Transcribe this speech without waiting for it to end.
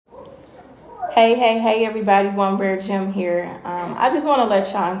Hey, everybody! One Rare Gem here. I just want to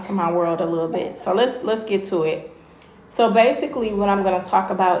let y'all into my world a little bit. So let's get to it. So basically, what I'm going to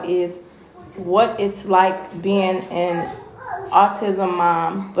talk about is what it's like being an autism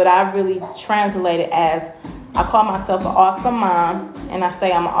mom, but I really translate it as I call myself an awesome mom, and I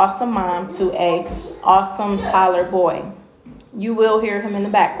say I'm an awesome mom to a awesome toddler boy. You will hear him in the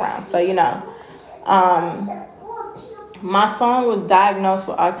background, so you know. My son was diagnosed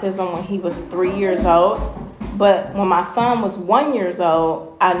with autism when he was 3 years old, but when my son was 1 year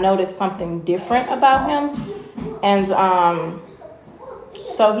old, I noticed something different about him, and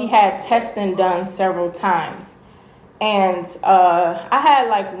so he had testing done several times, and I had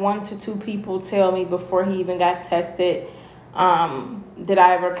like 1 to 2 people tell me before he even got tested that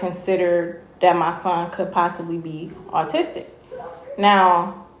I ever considered that my son could possibly be autistic.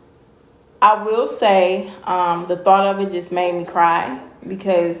 Now, I will say the thought of it just made me cry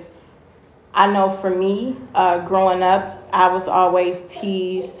because I know for me, growing up, I was always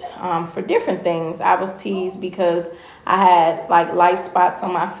teased for different things. I was teased because I had like light spots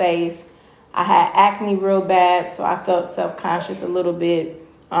on my face. I had acne real bad, so I felt self-conscious a little bit.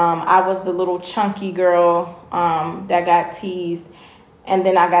 I was the little chunky girl that got teased, and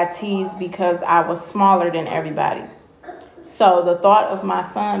then I got teased because I was smaller than everybody. So the thought of my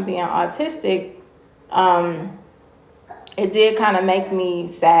son being autistic, it did kind of make me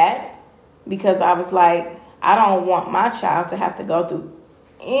sad because I was like, I don't want my child to have to go through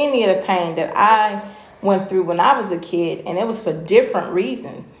any of the pain that I went through when I was a kid. And it was for different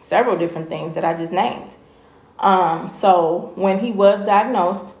reasons, several different things that I just named. So when he was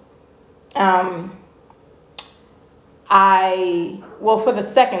diagnosed, for the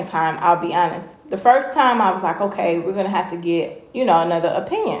second time, I'll be honest. The first time I was like, okay, we're going to have to get, another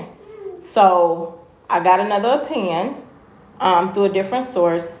opinion. So I got another opinion through a different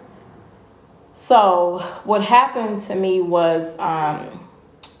source. So what happened to me was I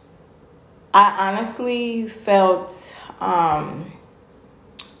honestly felt, I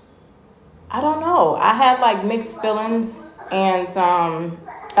don't know. I had like mixed feelings. And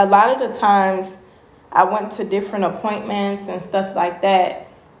a lot of the times I went to different appointments and stuff like that.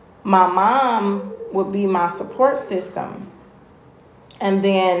 My mom would be my support system. And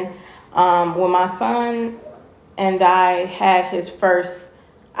then when my son and I had his first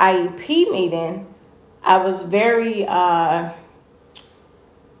IEP meeting, I was very, I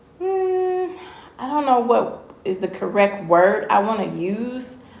don't know what is the correct word I want to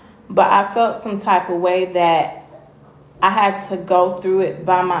use, but I felt some type of way that I had to go through it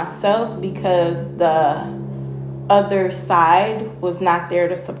by myself because the other side was not there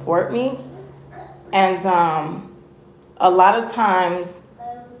to support me. And a lot of times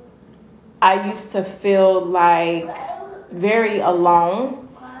I used to feel like very alone.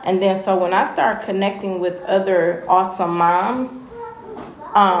 And then so when I started connecting with other awesome moms,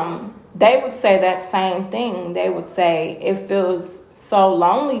 they would say that same thing. They would say it feels so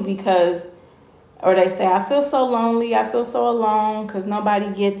lonely because, or they say, I feel so lonely, I feel so alone because nobody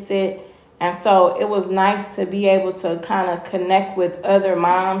gets it. And so it was nice to be able to kind of connect with other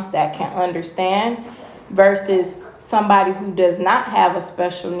moms that can understand versus somebody who does not have a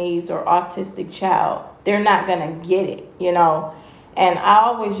special needs or autistic child. They're not going to get it, And I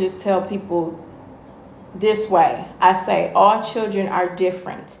always just tell people this way. I say all children are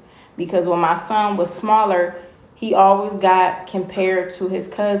different because when my son was smaller, he always got compared to his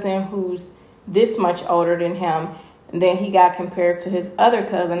cousin who's this much older than him. And then he got compared to his other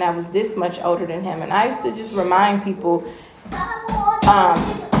cousin that was this much older than him. And I used to just remind people,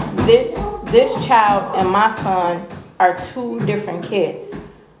 this child and my son are two different kids.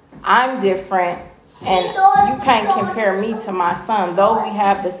 I'm different, and you can't compare me to my son. Though we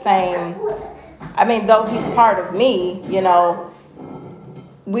have the same, though he's part of me,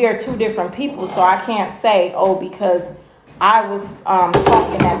 we are two different people. So I can't say, because I was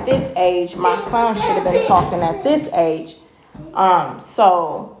talking at this age, my son should have been talking at this age.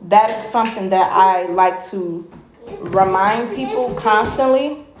 So that is something that I like to remind people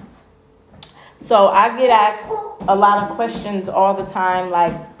constantly. So I get asked a lot of questions all the time,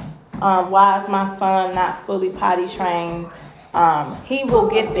 like, why is my son not fully potty trained? He will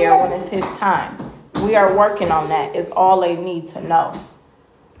get there when it's his time. We are working on that. It's all they need to know.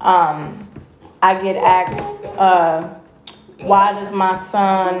 I get asked, why does my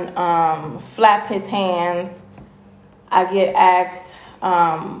son flap his hands? I get asked,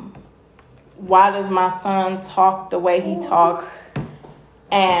 why does my son talk the way he talks?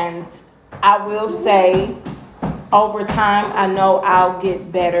 And I will say, over time, I know I'll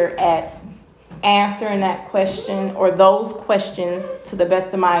get better at answering that question or those questions to the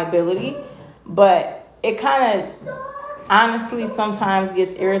best of my ability. But it kind of honestly sometimes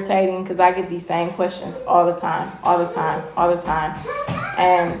gets irritating because I get these same questions all the time.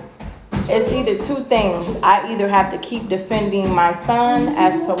 And it's either two things. I either have to keep defending my son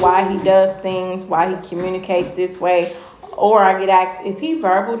as to why he does things, why he communicates this way, or I get asked, is he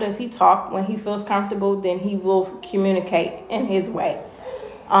verbal? Does he talk when he feels comfortable? Then he will communicate in his way.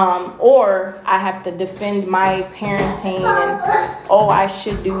 Or I have to defend my parenting and, I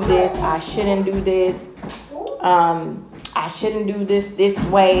should do this. I shouldn't do this. I shouldn't do this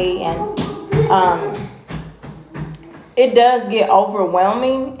way. And it does get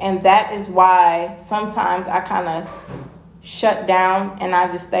overwhelming. And that is why sometimes I kind of shut down and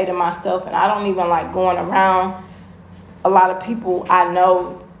I just stay to myself. And I don't even like going around a lot of people I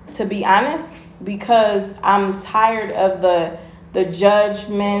know, to be honest, because I'm tired of the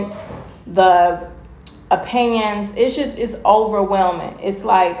judgment, the opinions. It's overwhelming. It's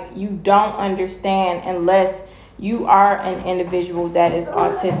like you don't understand unless you are an individual that is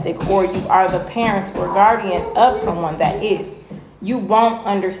autistic or you are the parents or guardian of someone that is. You won't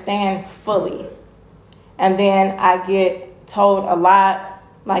understand fully. And then I get told a lot,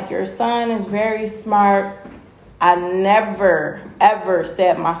 like, your son is very smart. I never, ever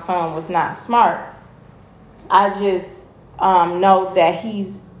said my son was not smart. I just know that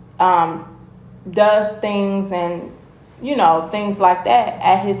he's does things and, things like that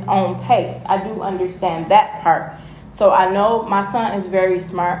at his own pace. I do understand that part. So I know my son is very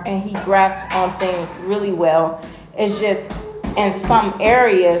smart and he grasps on things really well. It's just in some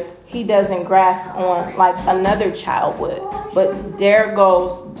areas he doesn't grasp on like another child would. But there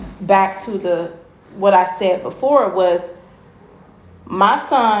goes back to what I said before was my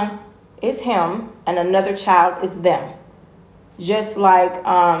son is him and another child is them. Just like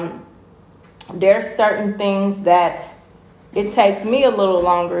there's certain things that it takes me a little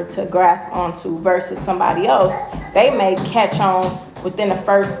longer to grasp onto versus somebody else. They may catch on within the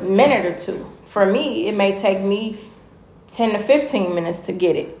first minute or two. For me, it may take me 10 to 15 minutes to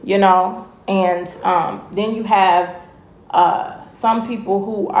get it, And then you have some people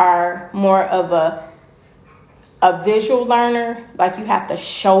who are more of a visual learner, like you have to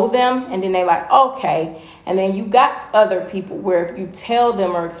show them and then they like, okay. And then you got other people where if you tell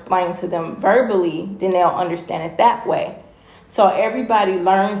them or explain to them verbally, then they'll understand it that way. So everybody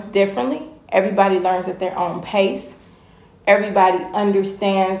learns differently. Everybody learns at their own pace. Everybody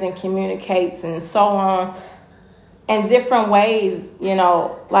understands and communicates and so on in different ways, and I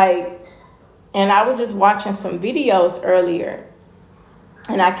was just watching some videos earlier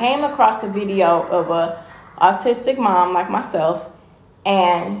and I came across a video of a autistic mom like myself,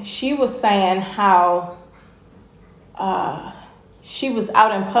 and she was saying how she was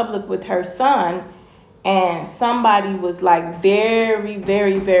out in public with her son and somebody was like very,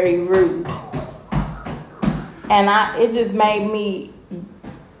 very, very rude. And it made me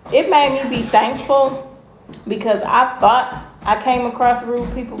be thankful because I thought I came across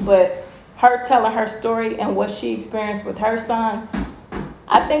rude people, but her telling her story and what she experienced with her son,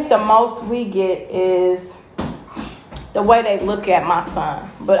 I think the most we get is the way they look at my son.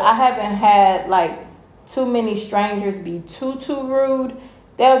 But I haven't had like too many strangers be too rude.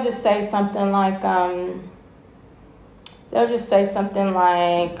 They'll just say something like,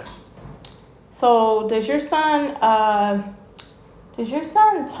 so does your son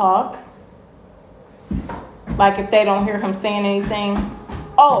talk? Like if they don't hear him saying anything.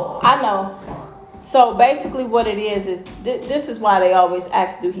 Oh, I know. So basically what it is this is why they always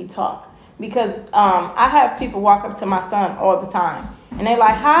ask, do he talk? Because I have people walk up to my son all the time. And they're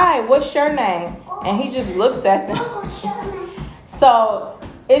like, hi, what's your name? And he just looks at them. So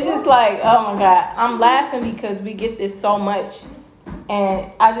it's just like, oh my God. I'm laughing because we get this so much.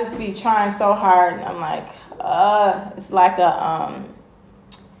 And I just be trying so hard. And I'm like, it's like a,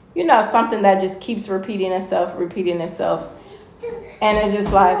 something that just keeps repeating itself. And it's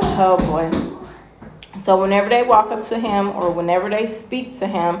just like, oh boy. So whenever they walk up to him or whenever they speak to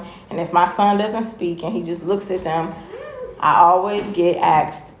him, and if my son doesn't speak and he just looks at them, I always get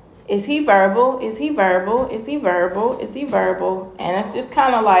asked, is he verbal? Is he verbal? Is he verbal? Is he verbal? And it's just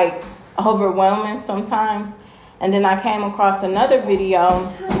kind of like overwhelming sometimes. And then I came across another video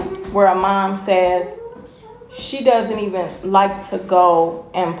where a mom says she doesn't even like to go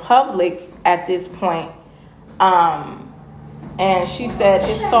in public at this point. And she said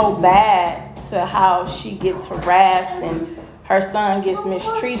it's so bad to how she gets harassed and her son gets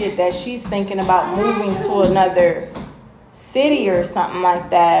mistreated that she's thinking about moving to another city or something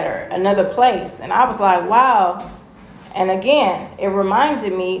like that, or another place. And I was like, wow. And again, it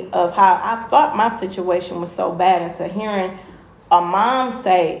reminded me of how I thought my situation was so bad, and to hearing a mom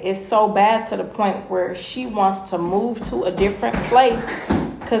say it's so bad to the point where she wants to move to a different place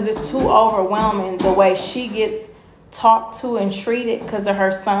because it's too overwhelming the way she gets talked to and treated because of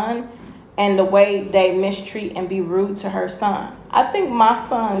her son and the way they mistreat and be rude to her son. I think my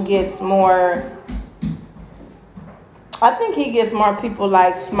son gets more... I think he gets more people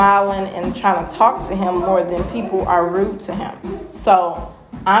like smiling and trying to talk to him more than people are rude to him. So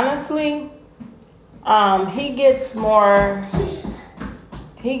honestly, he gets more,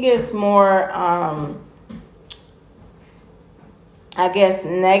 I guess,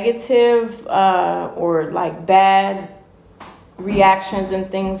 negative or like bad reactions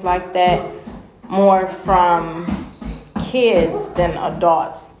and things like that more from kids than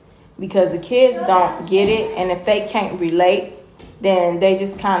adults. Because the kids don't get it, and if they can't relate, then they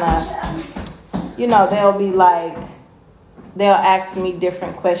just kind of, they'll be like, they'll ask me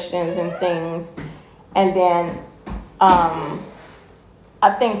different questions and things. And then I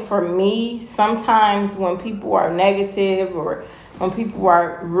think for me, sometimes when people are negative or when people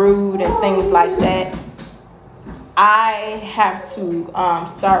are rude and things like that, I have to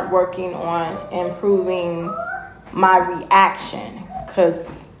start working on improving my reaction, because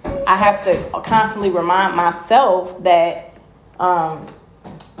I have to constantly remind myself that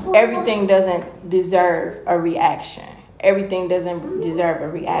everything doesn't deserve a reaction. Everything doesn't deserve a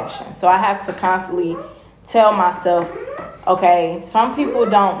reaction. So I have to constantly tell myself, okay, some people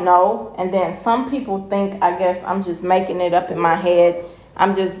don't know, and then some people think, I guess I'm just making it up in my head.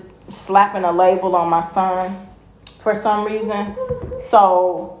 I'm just slapping a label on my son for some reason.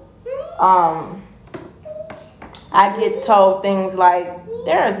 So I get told things like,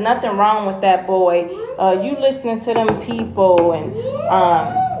 there is nothing wrong with that boy. You listening to them people, and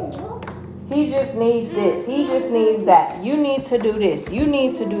he just needs this. He just needs that. You need to do this. You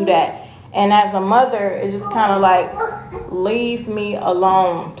need to do that. And as a mother, it's just kind of like, leave me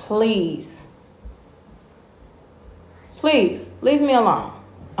alone, please. Please, leave me alone.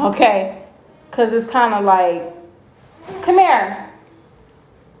 Okay? Because it's kind of like, come here.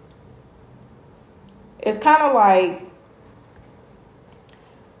 It's kind of like,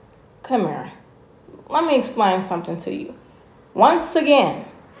 come here. Let me explain something to you. Once again,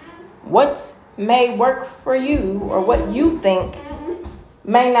 what may work for you or what you think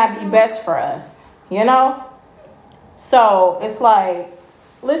may not be best for us, So it's like,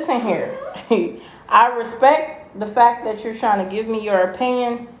 listen here. I respect the fact that you're trying to give me your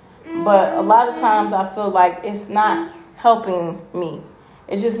opinion, but a lot of times I feel like it's not helping me.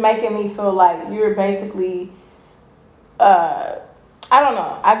 It's just making me feel like you're basically, I don't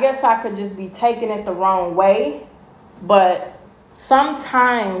know. I guess I could just be taking it the wrong way. But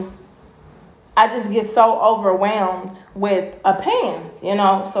sometimes I just get so overwhelmed with opinions,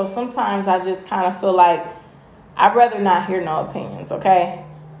 So sometimes I just kind of feel like I'd rather not hear no opinions, okay?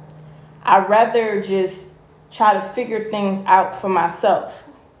 I'd rather just try to figure things out for myself.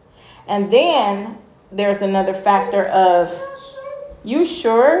 And then there's another factor of, you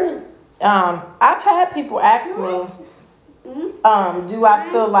sure? I've had people ask me, do I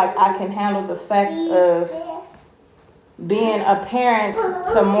feel like I can handle the fact of being a parent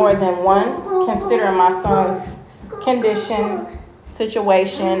to more than one, considering my son's condition,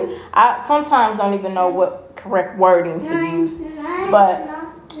 situation. I sometimes don't even know what correct wording to use, but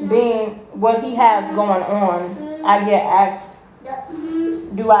being what he has going on, I get asked,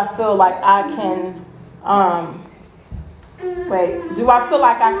 do I feel like I can, do I feel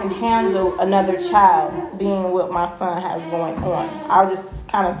like I can handle another child being what my son has going on? I'll just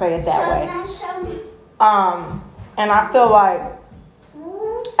kind of say it that way. And I feel like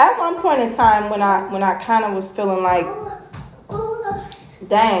at one point in time when I kind of was feeling like,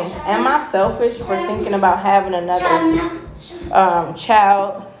 dang, am I selfish for thinking about having another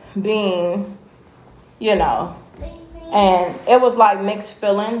child being, and it was like mixed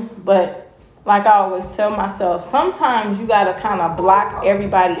feelings, but like I always tell myself, sometimes you got to kind of block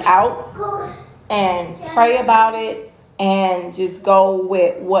everybody out and pray about it and just go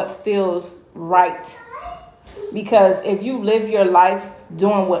with what feels right. Because if you live your life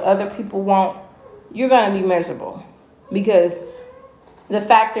doing what other people want, you're going to be miserable. Because the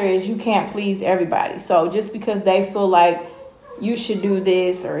factor is you can't please everybody. So just because they feel like you should do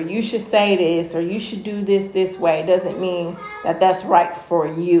this or you should say this or you should do this way doesn't mean that that's right for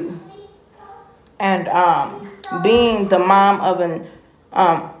you. And being the mom of an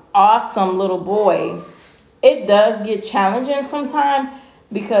awesome little boy, it does get challenging sometimes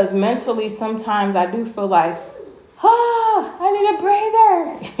because mentally sometimes I do feel like, I need a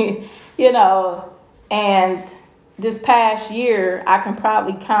breather, and this past year I can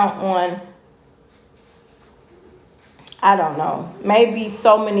probably count on I don't know, maybe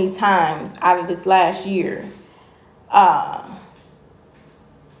so many times out of this last year. Well,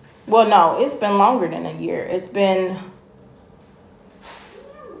 no, it's been longer than a year. It's been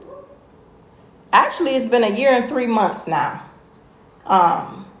a year and 3 months now.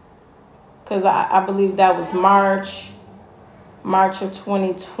 Because I believe that was March of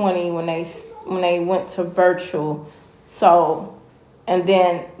 2020 when they went to virtual. So, and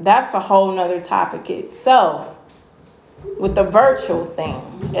then that's a whole nother topic itself with the virtual thing.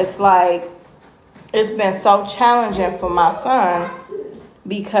 It's like, it's been so challenging for my son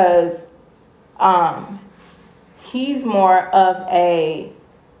because he's more of a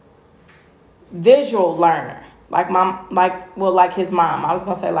visual learner. Like his mom. I was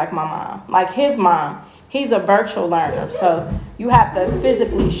going to say like my mom. Like his mom. He's a virtual learner. So you have to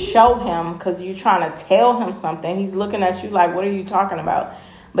physically show him because you're trying to tell him something. He's looking at you like, what are you talking about?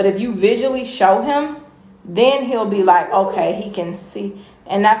 But if you visually show him, then he'll be like, okay, he can see.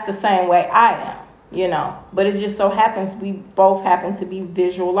 And that's the same way I am, you know. But it just so happens we both happen to be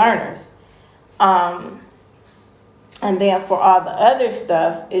visual learners. And then for all the other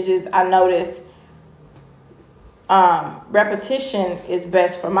stuff, it's just I noticed repetition is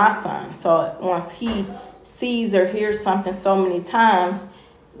best for my son. So once he sees or hears something so many times,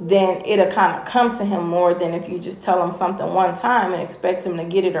 then it'll kind of come to him more than if you just tell him something one time and expect him to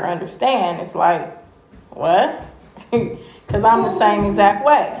get it or understand. It's like, what? Because I'm the same exact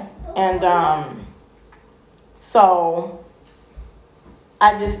way. And so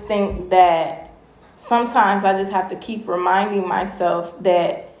I just think that sometimes I just have to keep reminding myself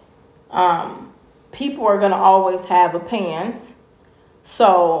that people are going to always have opinions.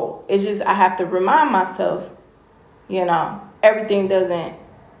 So it's just, I have to remind myself, you know, everything doesn't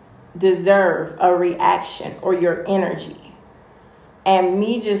deserve a reaction or your energy. And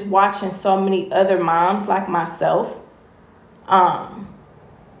me just watching so many other moms like myself,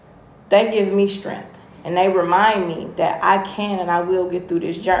 they give me strength. And they remind me that I can and I will get through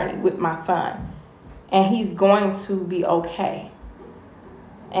this journey with my son. And he's going to be okay.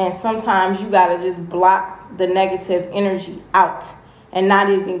 And sometimes you got to just block the negative energy out and not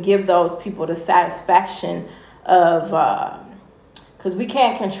even give those people the satisfaction of, because we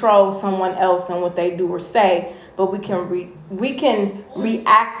can't control someone else and what they do or say, but we can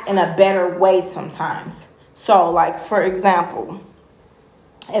react in a better way sometimes. So, like, for example,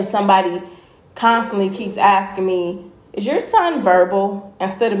 if somebody constantly keeps asking me, is your son verbal?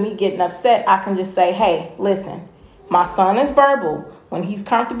 Instead of me getting upset, I can just say, hey, listen, my son is verbal. When he's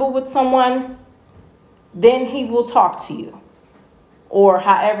comfortable with someone, then he will talk to you. Or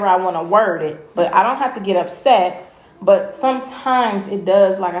however I want to word it. But I don't have to get upset. But sometimes it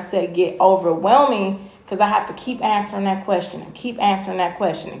does, like I said, get overwhelming because I have to keep answering that question and keep answering that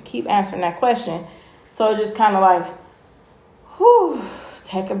question and keep answering that question. So it's just kind of like, whew,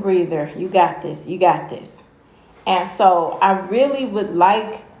 take a breather. You got this. You got this. And so I really would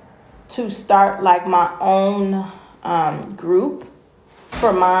like to start like my own group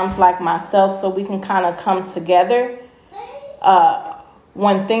for moms like myself so we can kind of come together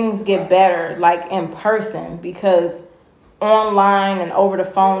when things get better, like in person, because online and over the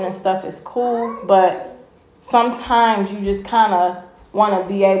phone and stuff is cool, but sometimes you just kind of want to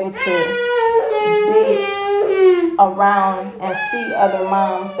be able to be around and see other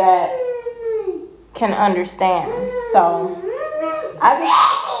moms that can understand. So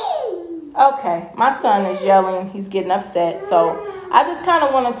okay, my son is yelling, he's getting upset, so I just kind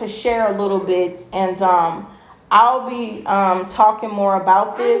of wanted to share a little bit, and I'll be talking more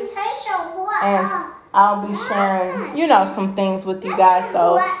about this, and I'll be sharing, you know, some things with you guys.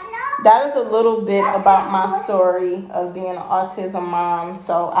 So that is a little bit about my story of being an autism mom.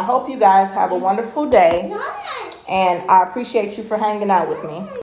 So I hope you guys have a wonderful day, and I appreciate you for hanging out with me.